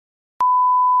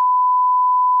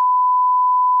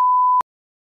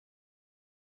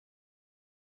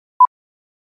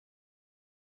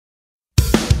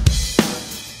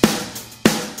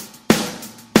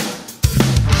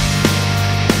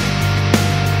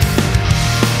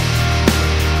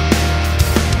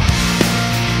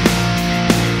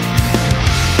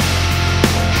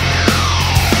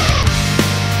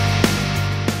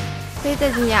သ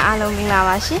က်ကြီးများအားလုံးမင်္ဂလာ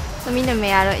ပါရှင်။သမီးနာမ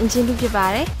ည်ကတော့အင်ဂျင်တူဖြစ်ပါ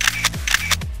တယ်။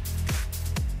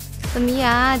သမီးက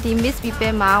ဒီ Miss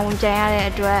People မှာဝင်ပြိုင်ရတဲ့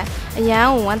အတွက်အရန်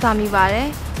ကိုဝမ်းသာမိပါတယ်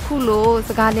။ခုလိုစ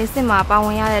ကားတင်စစ်မှာပါဝ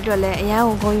င်ရတဲ့အတွက်လည်းအရန်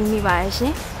ကိုဂုဏ်ယူမိပါတယ်ရှ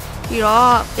င်။ပြီး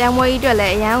တော့ပြိုင်ပွဲကြီးအတွက်လ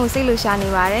ည်းအရန်ကိုစိတ်လှုပ်ရှားနေ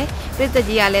ပါတယ်။ပြည်သက်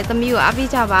ကြီးကလည်းသမီးကိုအားပေး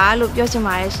ကြပါလို့ပြောချင်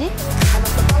ပါတယ်ရှင်။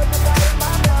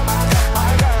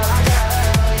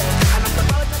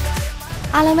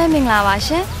အားလုံးပဲမင်္ဂလာပါ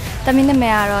ရှင်။သမီးနာမ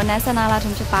ည်ကတော့နန်းစနာလာထွ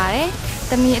န်းဖြစ်ပါတယ်။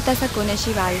သမီးအသက်19နှစ်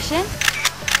ရှိပါပြီရှင်။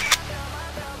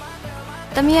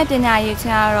သမီးရဲ့ပညာရေးချ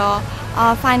င်းကတော့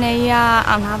final year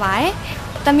အောင်ထားပါတယ်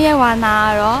။သမီးရဲ့ဝါနာက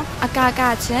တော့အက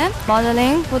ချင်း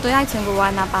modeling ဖိုတိုရိုက်ခြင်းကိုဝါ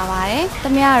နာပါပါတယ်။သ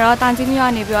မီးကတော့တန်ကြီးမြို့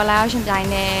ကနေပြီးတော့လာရောက်ရှင်ပြိုင်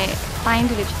တဲ့တိုင်း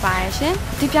သူတွေဖြစ်ပါတယ်ရှင်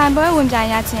။ဒီပြိုင်ပွဲဝင်ပြိုင်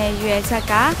ရခြင်းရွေချက်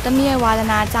ကသမီးရဲ့ဝါသ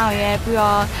နာကြောင့်ရဲ့ပြီး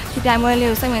တော့ဒီပြိုင်ပွဲလေး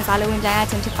ကိုစိတ်ဝင်စားလို့ဝင်ပြိုင်ရ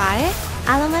ခြင်းဖြစ်ပါတယ်။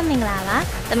 အားလုံးပဲမင်္ဂလာပါ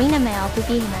။သမီးနာမည်ကိုပီ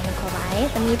ပီဟိမန်လို့ခေါ်ပါတယ်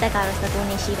။သမီးတက်ကတော့19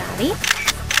နှစ်ရှိပါပြီ။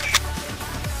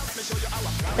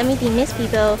သမီးဒီ Miss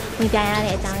People ဝင်ပြိုင်ရ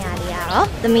တဲ့အကြောင်းအရာလေးကတော့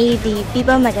သမီးဒီ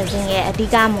People Magazine ရဲ့အဓိ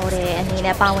က model အနေ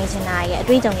နဲ့ပါဝင်ချင်တာရဲ့အ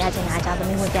တွေ့အကြုံရချင်တာအကြောင်းသ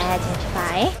မီးဝင်ပြိုင်ရခြင်းဖြစ်ပါ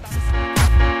တယ်။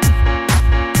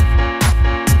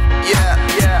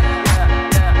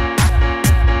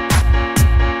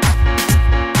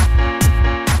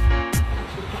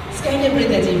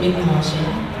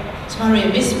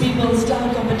 Miss People Star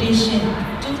Competition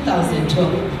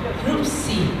 2012 Group C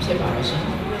ဖြစ်ပါလို့ရှင်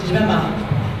ဒီဘက်မှာ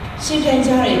ရှင်ပြိုင်ကြ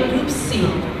တဲ့ Group C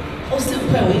အုပ်စု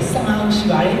ဖွဲ့ဝင်15ဦးရှိ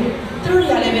ပါတယ်သူတို့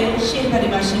ရလည်းပဲရှင်းဘက်ဒီ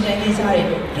မှာရှင်ပြိုင်နေကြတဲ့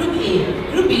Group A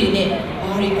Group B တွေနဲ့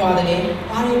ဘာတွေကွာတယ်လဲ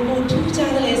ဘာတွေပိုထူး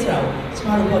ခြားတယ်လဲဆိုတာကိုကျမ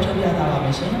တို့ပေါ်ထုတ်ပြသပါမ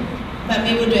ယ်ရှင်မှတ်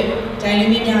ပေးဖို့အတွက်ဒိုင်လူ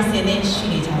မင်းများဆင်နေရှိ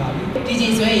နေကြပါပြီဒီချိ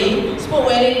န်ဆွဲရင် sport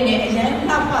wear လေးတွေနဲ့အရန်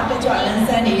လှပတက်ကြွလန်းဆ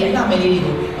န်းနေတဲ့အလှမယ်လေးတွေ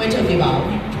ကိုဝယ်ထုတ်ပေးပါဦး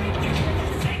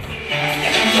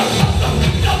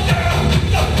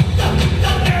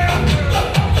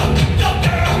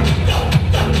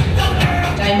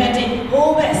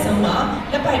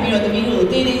လက်ပိုက်ပြီးတော့သမီးတို့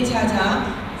တေးသေးချာချာ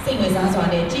စိတ်ဝင်စားစွာ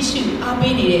နဲ့ကြည့်ရှုအား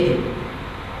ပေးနေတဲ့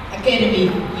Academy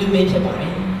လူမင်းဖြစ်ပါတ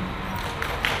ယ်။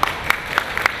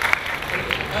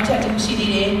နောက်ချက်တူရှိ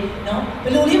သေးတယ်နော်ဘ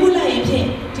ယ်လိုလေးဘူးလိုက်ရင်ဖြင့်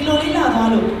ဒီလိုလေးလာသွား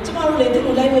လို့ကျမတို့လည်းသူ့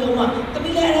လိုလိုက်ဝဲအောင်မှသ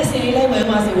မီးလည်းအဲ့ဒါစင်လေးလိုက်ဝဲ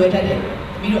မှဆိုဝဲတတ်တယ်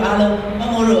။သမီးတို့အားလုံးမ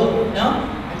မောတို့နော်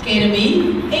Academy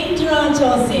Indra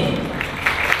Johnson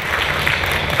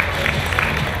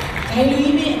ဒိုင်လူ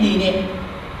ကြီးမင်းအနေနဲ့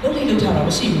လုပ်လိလုပ်ထားတာမ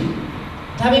ရှိဘူး။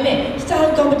ဒါပေမဲ့ Star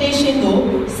Competition ကို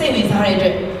စိတ်ဝင်စားတဲ့အတွ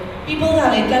က် people က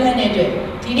လည်းကန့်လန့်တဲ့အတွက်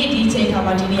ဒီနေ့ဒီအချိန်ခါ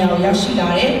မှာဒီနေရာကိုရောက်ရှိလာ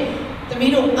တယ်။သ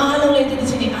မီးတို့အားလုံးလည်းတည်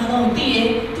ချင်းနေအားလုံးသိတယ်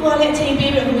။သူကလည်းအချိန်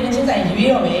ပေးပြီးတော့ community ဆိုင်ရွေး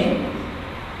တော့မယ်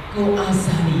။ကိုအာ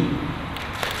ဇာနည်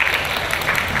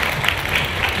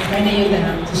ဒီပိုင်းနဲ့ရုပ်သံ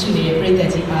ကြည့်ရှုနေတဲ့ပရိသတ်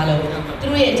ကြီးအားလုံးသူ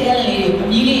တို့ရဲ့ talent လေးတွေကိုအ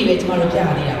မြည်လေးတွေပဲကျမတို့ပြ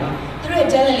နေတာပါ။သူတို့ရဲ့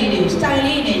talent လေးတွေကို style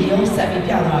လေးနဲ့ရုံးဆက်ပြီး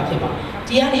ပြသွားတာဖြစ်ပါ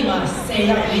ဒီကနေမှ10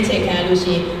ရောက်ရွေးချယ်ခံလို့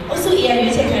ရှိရင်အုပ်စု A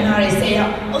ရွေးချယ်ခံထားတဲ့10ရော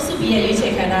က်အုပ်စု B ရွေးချ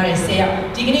ယ်ခံထားတဲ့10ရောက်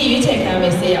ဒီကနေ့ရွေးချယ်ခံ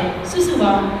မဲ့10ရောက်စုစု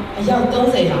ပေါင်းအယောက်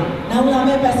30ဟာနောက်လာ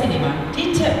မဲ့ပတ်စင်တွေမှာဒီ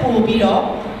ချက်ပို့ပြီးတော့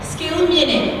skill မြင့်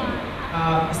တဲ့အ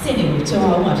ဆင့်တွေကိုကျော်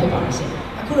အောင်မှာဖြစ်ပါမယ်ရှင်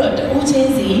အခုတော့တဦးချင်း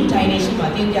စီ Dynation မှာ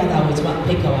တင်ပြတာကိုကျွန်မ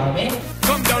ဖိတ်ခေါ်ပါမယ်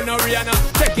Come down now Rihanna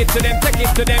take it to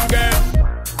them girl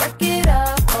Back it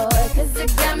up boy cause it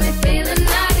got me feeling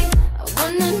naughty I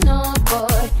wanna know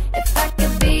boy if I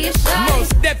could be a shawty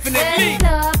Most definitely Set it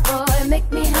up boy make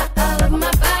me hot all over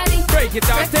my body Break it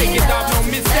off take it off no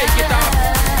mistake it off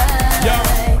Yo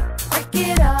Break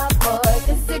it up boy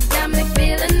cause it got me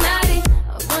feeling naughty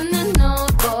I wanna know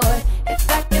boy if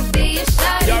I could be a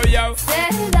shawty Yo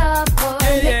Set it up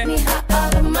boy make me hot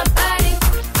all over my body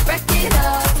Break it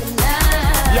up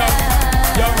tonight Yo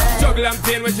juggle and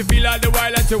pain when she feel all the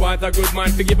while and she want a good man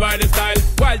to give her the style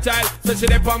Wild child, so she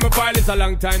dey on my file. It's a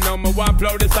long time now, me want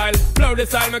plow the style.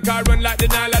 My car run like the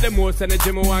Nile. The most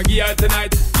energy me want give her tonight.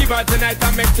 Give her tonight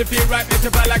and make she feel right. Make she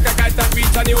fly like a kite and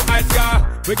reach a new high scar.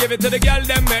 We give it to the girl,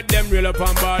 them make them reel up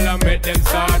on ball and make them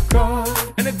start call.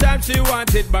 Anytime she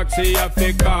want it back, she have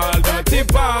to call. Dirty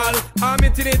ball, I'm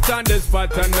hitting it on the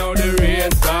spot and now the rain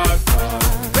starts.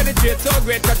 Penetrate so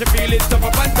great, cause she feel it tough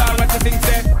up and down. What you think,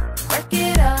 say? Break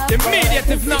it up. Immediate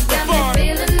if not before.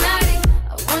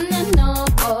 I wanna know,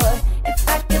 boy, if I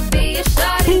could be a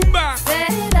shawty.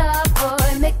 Set it up,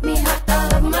 boy, make me hot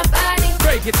all over my body.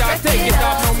 Break it off, take it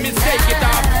off, no mistake it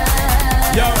off.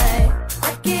 Yo.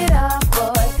 Break it up,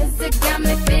 boy, cause it got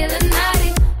me feeling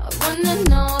naughty. I wanna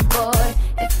know, boy,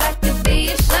 if I could be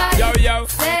a shawty. Yo.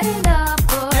 Set it up,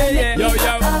 boy, make me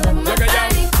hot all over my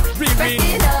body. Break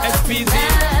it up, SPZ.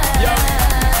 Yo.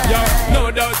 No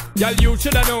doubt, y'all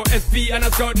should I know SP and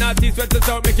a scout, naughty sweat us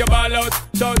out, make your ball out.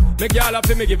 Shout, make y'all up,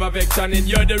 me give affection in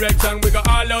your direction, we go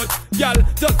all out. Y'all,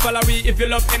 just follow me if you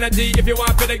love energy, if you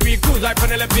want pedigree, cruise like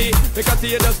Penelope. Because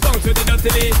see you just bounce with the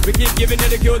dirty. We keep giving you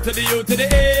the Q to the U to the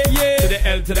A, yeah. To the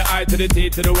L to the I to the T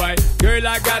to the Y. Girl,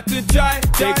 I got to try.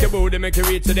 Take your booty, make you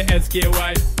reach to the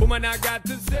SKY. Woman, I got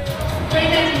to say. Great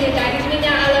that you did that. It's been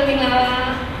a lot of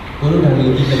love. What do I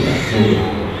need to say?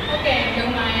 Okay,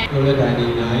 don't mind. What do I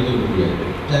need to do?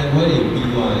 Then what is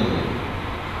B1?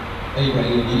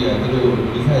 Everybody need to do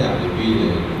this. I have to be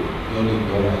there. You're the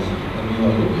girl. I'm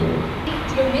your girl.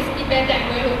 You miss the bed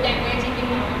that way, that way, chicken.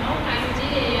 No, I'm G.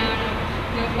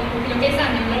 You get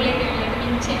some new like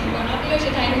in Ching, but not you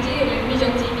should time G. You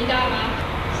don't see me down.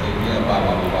 Say, yeah,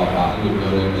 Papa, you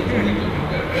know,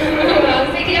 well,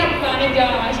 take it up on a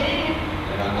job.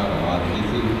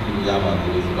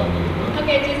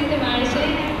 Okay, this is the marriage.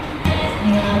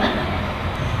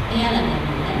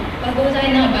 But goes I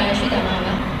now by a shoot a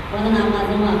mama. What an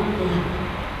amazon.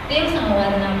 There's some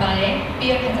one number,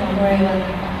 beer has a very well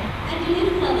number. And you need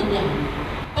to follow them.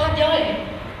 Oh, Joy,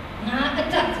 not a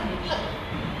touch.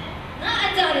 Not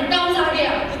a touch, down out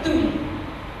to do.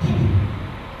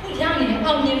 Put down in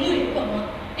how you move.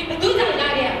 If you do that,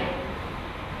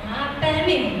 not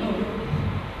bending.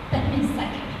 That means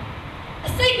second. A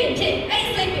sleeping kid, a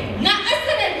sleeping, not a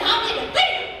sitting, how many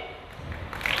things?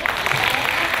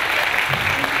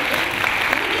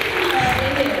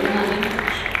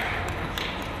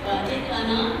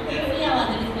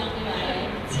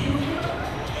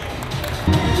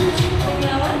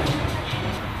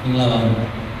 England.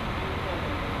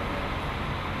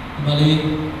 Mali,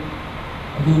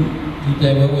 aku di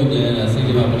Taiwan pun je, saya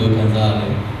cuma perlu kanzar.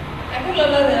 Aku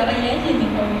lalu ada yang ini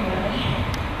kau ni.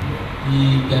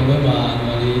 Di Taiwan mah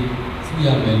Mali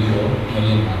siapa melu,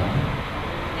 Mali mana?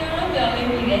 Dia orang berapa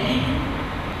ni deh?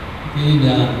 Kini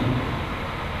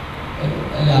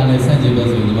ayah ni sahaja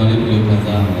bazu di Mali perlu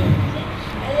kanzar ni.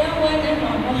 Ayah wajah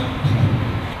mana?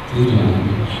 Jadi mana?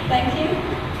 Thank you.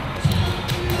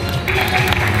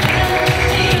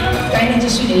 တိုင်းနဲ့ကြ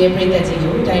ည့်ရှုနေတဲ့ပြည်သက်ကြီး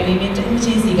ကိုတိုင်လေးနဲ့တဦးချ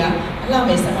င်းစီကအလှ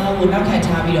မဲ့စကားကိုနောက်ခံ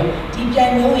ထားပြီးတော့ဒီပြို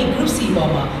င်ပွဲဝင် group C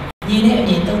ပေါ်မှာညီနဲ့အ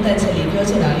မြင်သုံးသပ်ချက်လေးပြော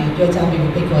ချင်တာလေးကိုပြောကြားပြီး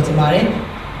ဖိတ်ခေါ်ချင်ပါတယ်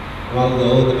။ဘာ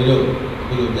လို့လဲတမီးတို့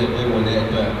ဒီလိုတက်ပွဲဝင်တဲ့အ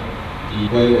တွက်ဒီ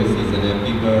ပွဲကိုစီစဉ်တဲ့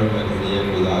People Magazine ရဲ့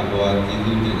ကိုစားကိုကျေး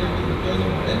ဇူးတင်ကြောင်းပြောချ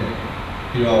င်ပါတယ်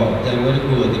။ပြီးတော့တိုင်ပွဲတစ်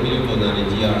ခုကိုတမီးတို့ပုံစံနဲ့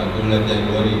ကြည့်ရတာကိုလည်းတိုင်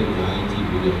ပွဲတွေအများကြီးကြည့်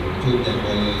ပြီးတော့အထူးတိုင်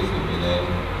ပွဲလေးဆိုပြီးလည်း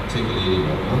အချက်ကလေးတွေ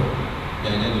ပေါ့နော်။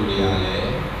တိုင်တဲ့လူတွေကလည်း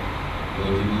ဒီ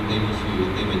လိုတိတ်မရှိ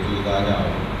ဘူးတိတ်မကြိုးစားကြအောင်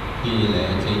ပြီးရင်လည်း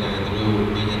အချိန်တိုင်းသူတို့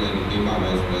ပြင်းနေတဲ့လူတွေမှာပဲ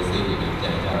ဆိုတော့စိတ်တွေနဲ့ကြံ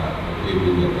ကြတာတွေ့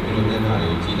ပြီးတော့ဒီလိုမျက်နှာတွေ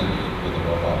ကိုကြည့်လိုက်ရင်ဘယ်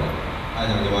တော့ပေါ့လဲအဲ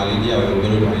ဒါကြောင့်ညီမလေးတယောက်ကိုဘ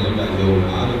ယ်လိုတိုင်းလောက်တာရုံ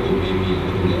မှာလို့ကိုပြီးပြီး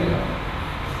လို့လည်းအဲ့ဒါ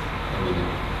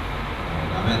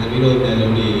ဒါမဲ့တမီးတို့တဲ့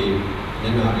လုံးတွေမျ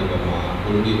က်နှာတွေပေါ်မှာ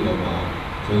ကိုယ်တွေပေါ်မှာ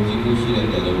ယုံကြည်မှုရှိတဲ့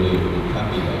တဲ့လုံးတွေကိုဖတ်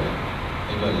ပြီးတော့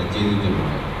အဲ့တော့လည်းကျေးဇူးတင်ပါ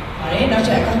တယ်ပါတယ်နောက်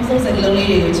ချက်အကောင်းဆုံးစကားလုံးလေး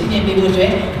တွေကိုချီးမြှင့်ပေးဖို့အတွ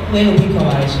က်ဝဲကိုဖိတ်ခေါ်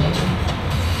ပါရရှင်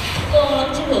ကို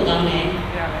လုံးချစ်ဖို့ကောင်းတယ်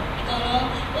အကောင်လုံး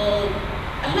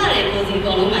အလှတွေကိုစီအ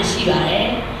ကောင်လုံးမှရှိပါတယ်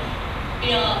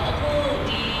ပြီးတော့အခု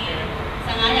ဒီ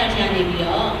15ရောက်ချမ်းနေပြီး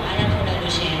တော့9ရောက်ထုတ်လိုက်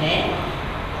လို့ရှိရင်လည်း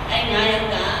အဲ့9ရောက်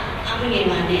ကအမငယ်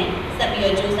မှနဲ့ဆက်ပြီး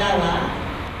တော့စူးစမ်းပါ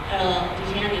အဲ့တော့ဒီ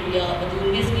ချိန်ကနေပြီးတော့ဘယ်သူ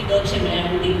miss ပြီးတော့ဖြစ်မယ်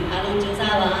လို့ဒီအားလုံးစူးစ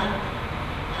မ်းပါ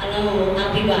အားလုံးကို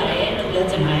အားပေးပါတယ်လို့ပြော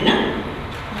ချင်ပါတယ်နော်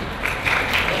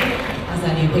အာဇာ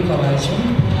နည်ဖိတ်ခေါ်ပါရရှင်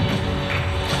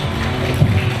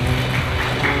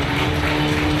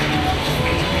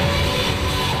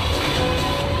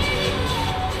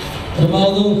ပထမ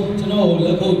ဆုံးကျွန်တော်ကိုလ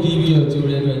က်ခုပ်တီးပြီးတော့ကြို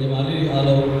တဲ့အတွက်ညီမလေးတွေအား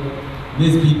လုံး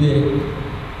Miss People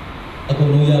အကုန်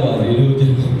လုံးရပါစေလို့ကျွ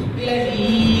န်တော်ပြေးလိုက်ပြီ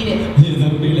တဲ့ဒီ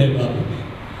ဆုံးပြေးလိုက်ပါ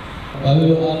ဘာ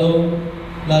လို့အားလုံး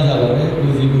လာကြပါလဲကို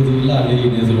စီလာ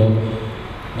လေးနေဆိုတော့ညီ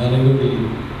မလေးတို့တွေ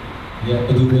ဘ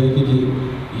ယ်သူပဲဖြစ်ဖြစ်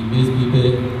ဒီ Miss People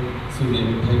စုနေ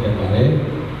ထိုက်ကြပါတယ်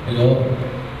အဲ့တော့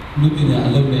လူပညာအ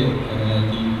လုပ်နဲ့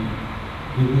ဒီ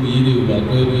လူမှုရေးတွေကိုပါ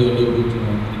တွဲပြီးတော့လုပ်ဖို့ကျွန်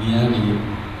တော်ဒီနေရာနေ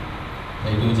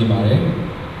တိုက်တွန်းချင်ပါတယ်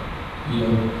ပြီး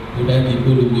တော့ဘုရားပြည်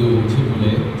ကိုလူမျိုးကိုချစ်ဖို့လ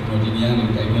ည်းကျွန်တော်ဒီနေရာနေ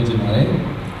တိုက်တွန်းချင်ပါတယ်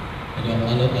အဲ့တော့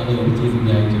အားလုံးကျေးဇူး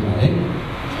များတင်ပါတယ်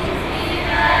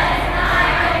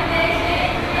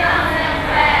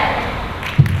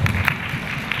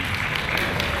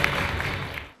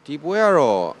ဒီပွဲက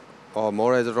တော့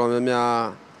မော်ရယ်တော်များများ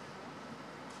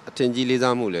အထင်ကြီးလေး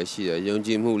စားမှုလည်းရှိတယ်ယုံကြ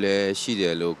ည်မှုလည်းရှိတ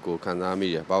ယ်လို့ကိုခံစားမိ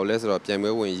တယ်ဘာလို့လဲဆိုတော့ပြိုင်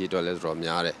ပွဲဝင်ရေးတော့လည်းတော်တော်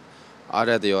များတယ်အား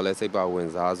တဲ့တရားလည်းစိတ်ပါဝင်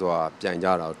စားစွာပြိုင်ကြ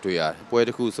တာတွေ့ရတယ်ပွဲတ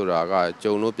စ်ခုဆိုတာက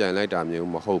ကြုံလို့ပြိုင်လိုက်တာ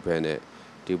မျိုးမဟုတ်ဘဲနဲ့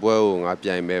ဒီပွဲကိုငါ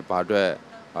ပြိုင်မယ်ဘာအတွက်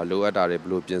လိုအပ်တာတွေဘယ်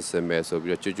လိုပြင်ဆင်မယ်ဆို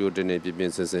ပြီးတော့ကြိုးကြိုးတင်းတင်းပြ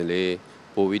င်ဆင်လေး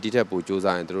ပိုပြီးဒီထက်ပိုစူးစ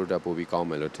မ်းရင်သူတို့တက်ပိုပြီးကောင်း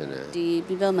မယ်လို့ထင်တယ်ဒီ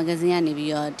People Magazine ကနေပြီး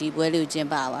တော့ဒီပွဲလေးကိုကျင်း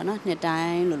ပပါเนาะနှစ်တို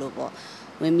င်းလို့ပေါ့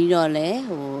ဝင်ပြီးတော့လဲ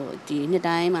ဟိုဒီနှစ်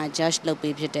တိုင်းမှာ judge လုပ်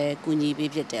ပေးဖြစ်တယ်ကူညီ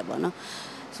ပေးဖြစ်တယ်ပေါ့เนาะ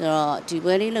ဆိုတော့ဒီ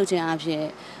ပွဲလေးလုပ်ခြင်းအဖြစ်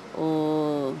ဟို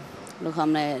လို့ခေါ်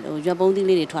မလဲဟိုရွက်ပုံးသီး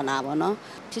လေးတွေထွက်လာပါเนาะ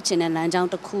ဖြစ်ချင်တဲ့လမ်းကြောင်း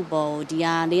တစ်ခုပေါ်ဒီ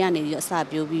ဟာလေးကနေပြီးတော့အစ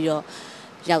ပြိုးပြီးတော့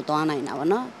ရောက်သွားနိုင်တာပေါ့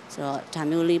เนาะဆိုတော့ဒါ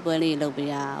မျိုးလေးပွဲလေးလုပ်ပေး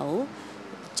ရဟို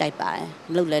ကြိုက်ပါတယ်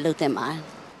လုပ်လဲလုပ်တင်ပါတယ်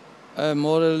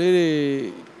model လေးတွေ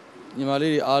ညီမ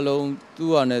လေးတွေအားလုံးသူ့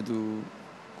ဟာနဲ့သူ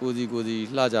ကိုစီ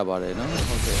လှကြပါတယ်နော်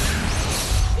ဟုတ်ကဲ့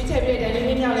ဒီချက်ပြတဲ့တိုင်း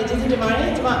လေးများလေးကျေးဇူးတင်ပါတ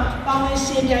ယ်ကျွန်မပေါင်း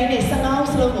ရှင်ပြိုင်တဲ့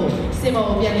15စလုံးကိုစင်ပေါ်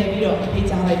ကိုပြန်လည်ပြီးတော့ဖိတ်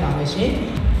ကြားလိုက်ပါမယ်ရှင်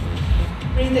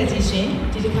ပြည်သက်ကြီးရှင်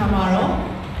ဒီတစ်ခါမှာတော့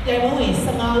ပြိုင်ပွဲဝင်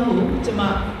15ဦးကိုကျွန်မ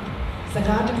စ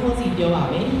ကားတစ်ခုစီပြောပါ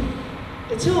မယ်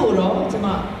တချို့တော့ကျွန်မ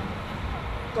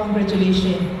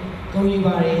congratulation ဂုဏ်ယူ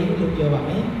ပါတယ်လို့ပြောပါမ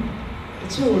ယ်တ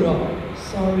ချို့တော့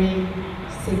sorry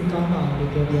စိတ်ကောင်းပါလို့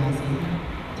ပြောပြရစီ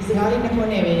ဒီစကားလေးနှစ်ခု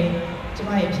နဲ့ပဲကျွန်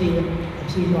မရဲ့အဖြေ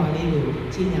လွှာလေးကို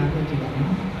ကြီးညာခွင့်ပြုပါမယ်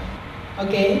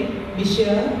Okay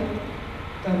Michelle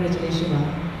congratulations ပါ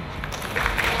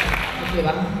Okay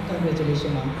ပါ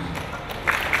congratulations ပါ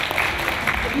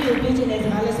ဒီလိုပေးချင်တဲ့စ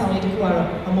ကားလက်ဆောင်လေးတစ်ခုကတော့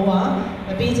အမိုးကမ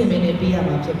ပေးချင်မင်းနဲ့ပေးရ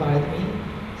မှာဖြစ်ပါတယ်သမီး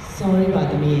sorry ပါ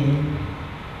သမီး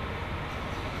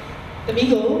သမီး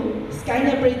ကို Sky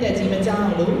နဲ့ပြည့်တဲ့ကြီးမကြောက်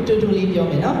လို့တူတူလေးပြော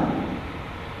မယ်နော်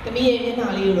သမီးရဲ့မျက်နှာ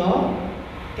လေးကိုတော့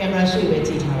ကင်မရာရှုပဲ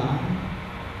ကြည့်ထားပါ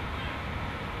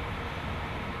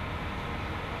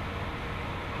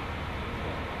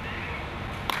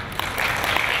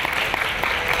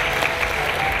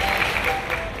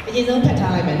အရင်ဆုံးဖတ်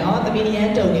ထားလိုက်မယ်နော်သမီးရန်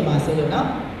တုံနေမှာဆိုလို့နော်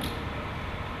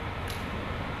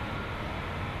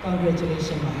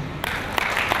Congratulations ပါ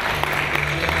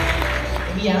သ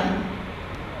မီးရ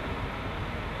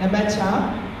နံပါတ်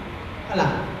6ဟုတ်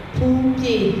လားဖူး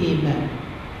ပြေဟေမန်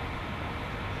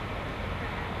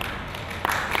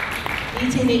ဒီ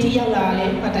ချိန်လေးထိရောက်လာလဲ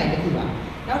မှတ်တိုင်တစ်ခုပါ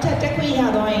နောက်ထပ်တက်ခွင့်ရ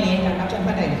သွားရင်လည်းဒါနောက်ထပ်မှ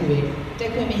တ်တိုင်တစ်ခုပဲတ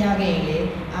က်ခွင့်မရခဲ့ရင်လည်း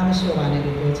အားမလျှော့ပါနဲ့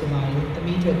လို့ပြောချင်ပါတယ်သ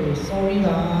မီးတို့ကို sorry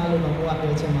ပါလို့မဟုတ်က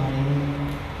ပြောချင်ပါတယ်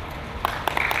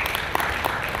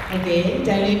Okay တ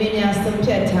န်လေးမင်းများဆုံးဖြ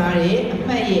တ်ထားတဲ့အ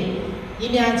မှတ်ရဲ့ညီ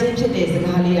မချင်းဖြစ်တဲ့စ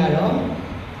ကားလေးကတော့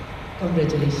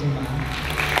congratulations ပါ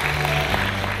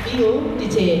ဒီကိုဒီ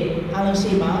ချိန်အားလုံး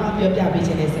ရှိမှပြောပြပေးခြ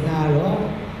င်းတဲ့စကားကတော့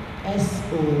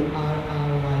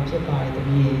SORRY ဖြစ်ပါတယ်သ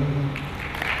မီးရဲ့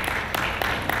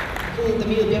အခုသ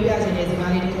မီးကိုပြောပြခြင်းတဲ့စ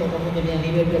ကားလေးတစ်ခုတော့ပြန်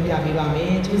လေးပဲပြောပြပေးပါမ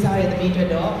ယ်ကျူးစားတဲ့သမီးအတွက်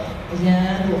တော့အရန်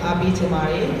ကိုအားပေးချင်ပါ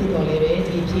တယ်သို့တော်လည်းပဲ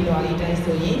ဒီဖြေလွှာလေးတိုင်း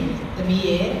ဆိုရင်သမီး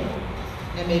ရဲ့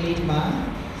နာမည်လေးဒီမှာ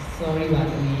sorry ပါ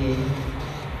သမီးရဲ့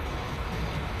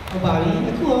ဟုတ်ပါပြီ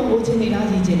အခုတော့ဟိုချင်းနေလား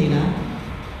ကြီးချင်းနေလား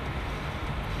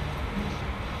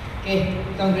ကဲ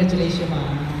congratulations ပါ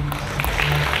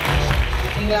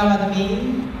သင်္ကြန်ပါသမီး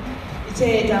ဒီချ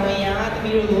က်တာဝန်ရသ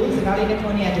မီးတို့ကိုစကားလေးတစ်ခု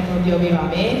နဲ့တစ်ခုပြောပေးပါ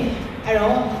မယ်အဲ့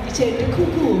တော့ဒီချက်တစ်ခု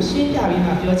ခုကိုရှင်းပြပြီး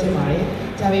မှပြောချင်ပါတယ်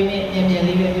ဒါပေမဲ့မြန်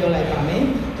လေးပဲပြောလိုက်ပါမယ်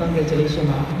congratulations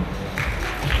ပါ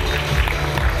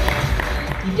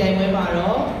ဒီပြိုင်ပွဲမှာ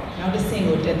တော့နောက်တစ်ဆင့်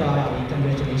ကိုတက်သွားပါပြီ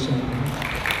congratulations ပါ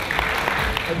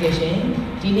ဟုတ်ကဲ့ရှင်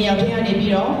ဒီနေ့ရောက်တဲ့ကနေ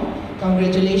ပြီးတော့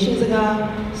congratulations စကား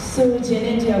ဆိုခြင်း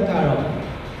တဲ့တယောက်ကတော့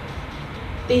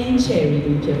တင်းချယ်ရီ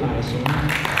လူဖြစ်ပါတယ်ရှင်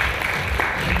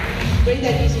ပြည်သ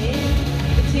က်ကြီးရှင်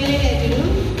အချင်းလေးနဲ့အတူတူ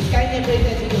Sky နဲ့ပြည်သ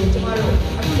က်ကြီးကိုကျမတို့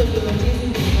အခုလိုမျိုးကျေး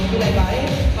ဇူးတင်ပြလိုက်ပါတယ်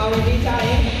ပါဝင်ပေးကြ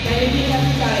တဲ့နိုင်လေးပြတ်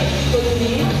ကြတဲ့ကိုလူ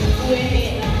ကြီးဦးဝင်း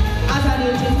နဲ့အားစား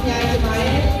လေးကိုကျေးဇူးများတင်ပါတ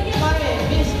ယ်ပါတယ်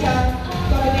Mr.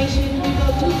 Combination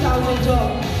People 2000ကျော်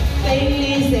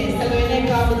30စလွယ်နဲ့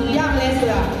ကဘယ်သူရမလဲဆို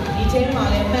တာဒီထဲမှာ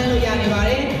လည်းမှန်းလို့ရနေပါ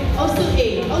တယ်အုပ်စု A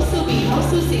အုပ်စု B အုပ်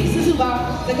စု C စုစုပေါင်း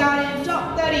စကားရင် top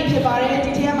 30ဖြစ်ပါတယ်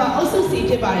ဒီထဲမှာအုပ်စု C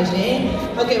ဖြစ်ပါတယ်ရှင်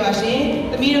ဟုတ်ကဲ့ပါရှင်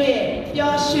သမီးတို့ရဲ့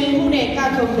ပျော်ရွှင်မှုနဲ့က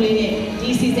ခုန်ကလေးနဲ့ဒီ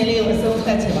season လေးကိုအဆုံးသ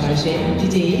တ်ချင်ပါတယ်ရှင်ဒီ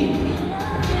ကြည့်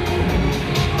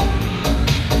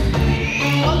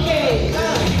Okay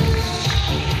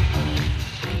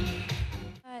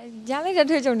ရလိုက်တဲ့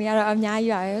ထွေးကြုံတွေကတော့အများ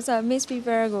ကြီးပါပဲဆိုတော့ Miss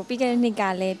People ကိုပြီးခဲ့တဲ့နှစ်က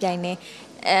လည်းပြိုင်နေ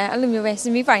အဲ့လိုမျိုးပဲ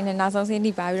semi final နောက်ဆုံးဆင်း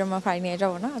နေပါပြီးတော့မှ final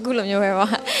တော့ပေါ့နော်အခုလိုမျိုးပဲ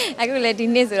ပေါ့အခုလည်းဒီ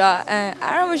နေ့ဆိုတော့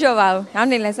အားတော့မလျှော့ပါဘူးနောက်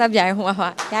နေ့လည်းဆက်ပြိုင်ဟိုမှာပါ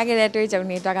ရခဲ့တဲ့ထွေးကြုံ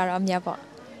တွေတော့ကတော့အမြတ်ပေါ့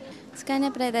Sky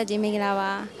နဲ့ပြည့်တဲ့ကြီးမင်္ဂလာ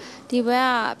ပါဒီဘက်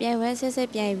ကပြိုင်ပွဲဆက်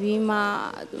ပြိုင်ပြီးမှ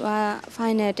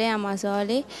final တက်ရမှာဆိုတော့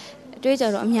လေအတွေ့အကြုံ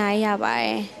တော့အများကြီးရပါတ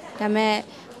ယ်ဒါပေမဲ့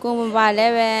ကိုမပါလ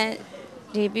ည်းပဲ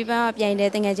ဒီ people မှာပြိုင်တဲ့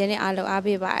တငယ်ချင်းတွေအားလုံးအား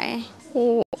ပေးပါတယ်ဟို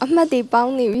အမှတ်တွေပေါ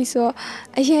င်းနေပြီဆိုတော့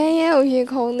အရန်ကိုရေ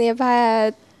ခုံနေပါ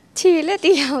ချီလက်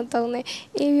တီအောင်တုံးနေ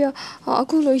အေးပြီးတော့အ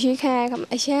ခုလိုရေခံရခါမှာ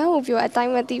အရန်ကိုပြောအတို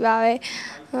င်းမသိပါပဲ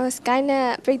Sky နဲ့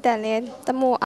ပြိတ္တလည်းတမို့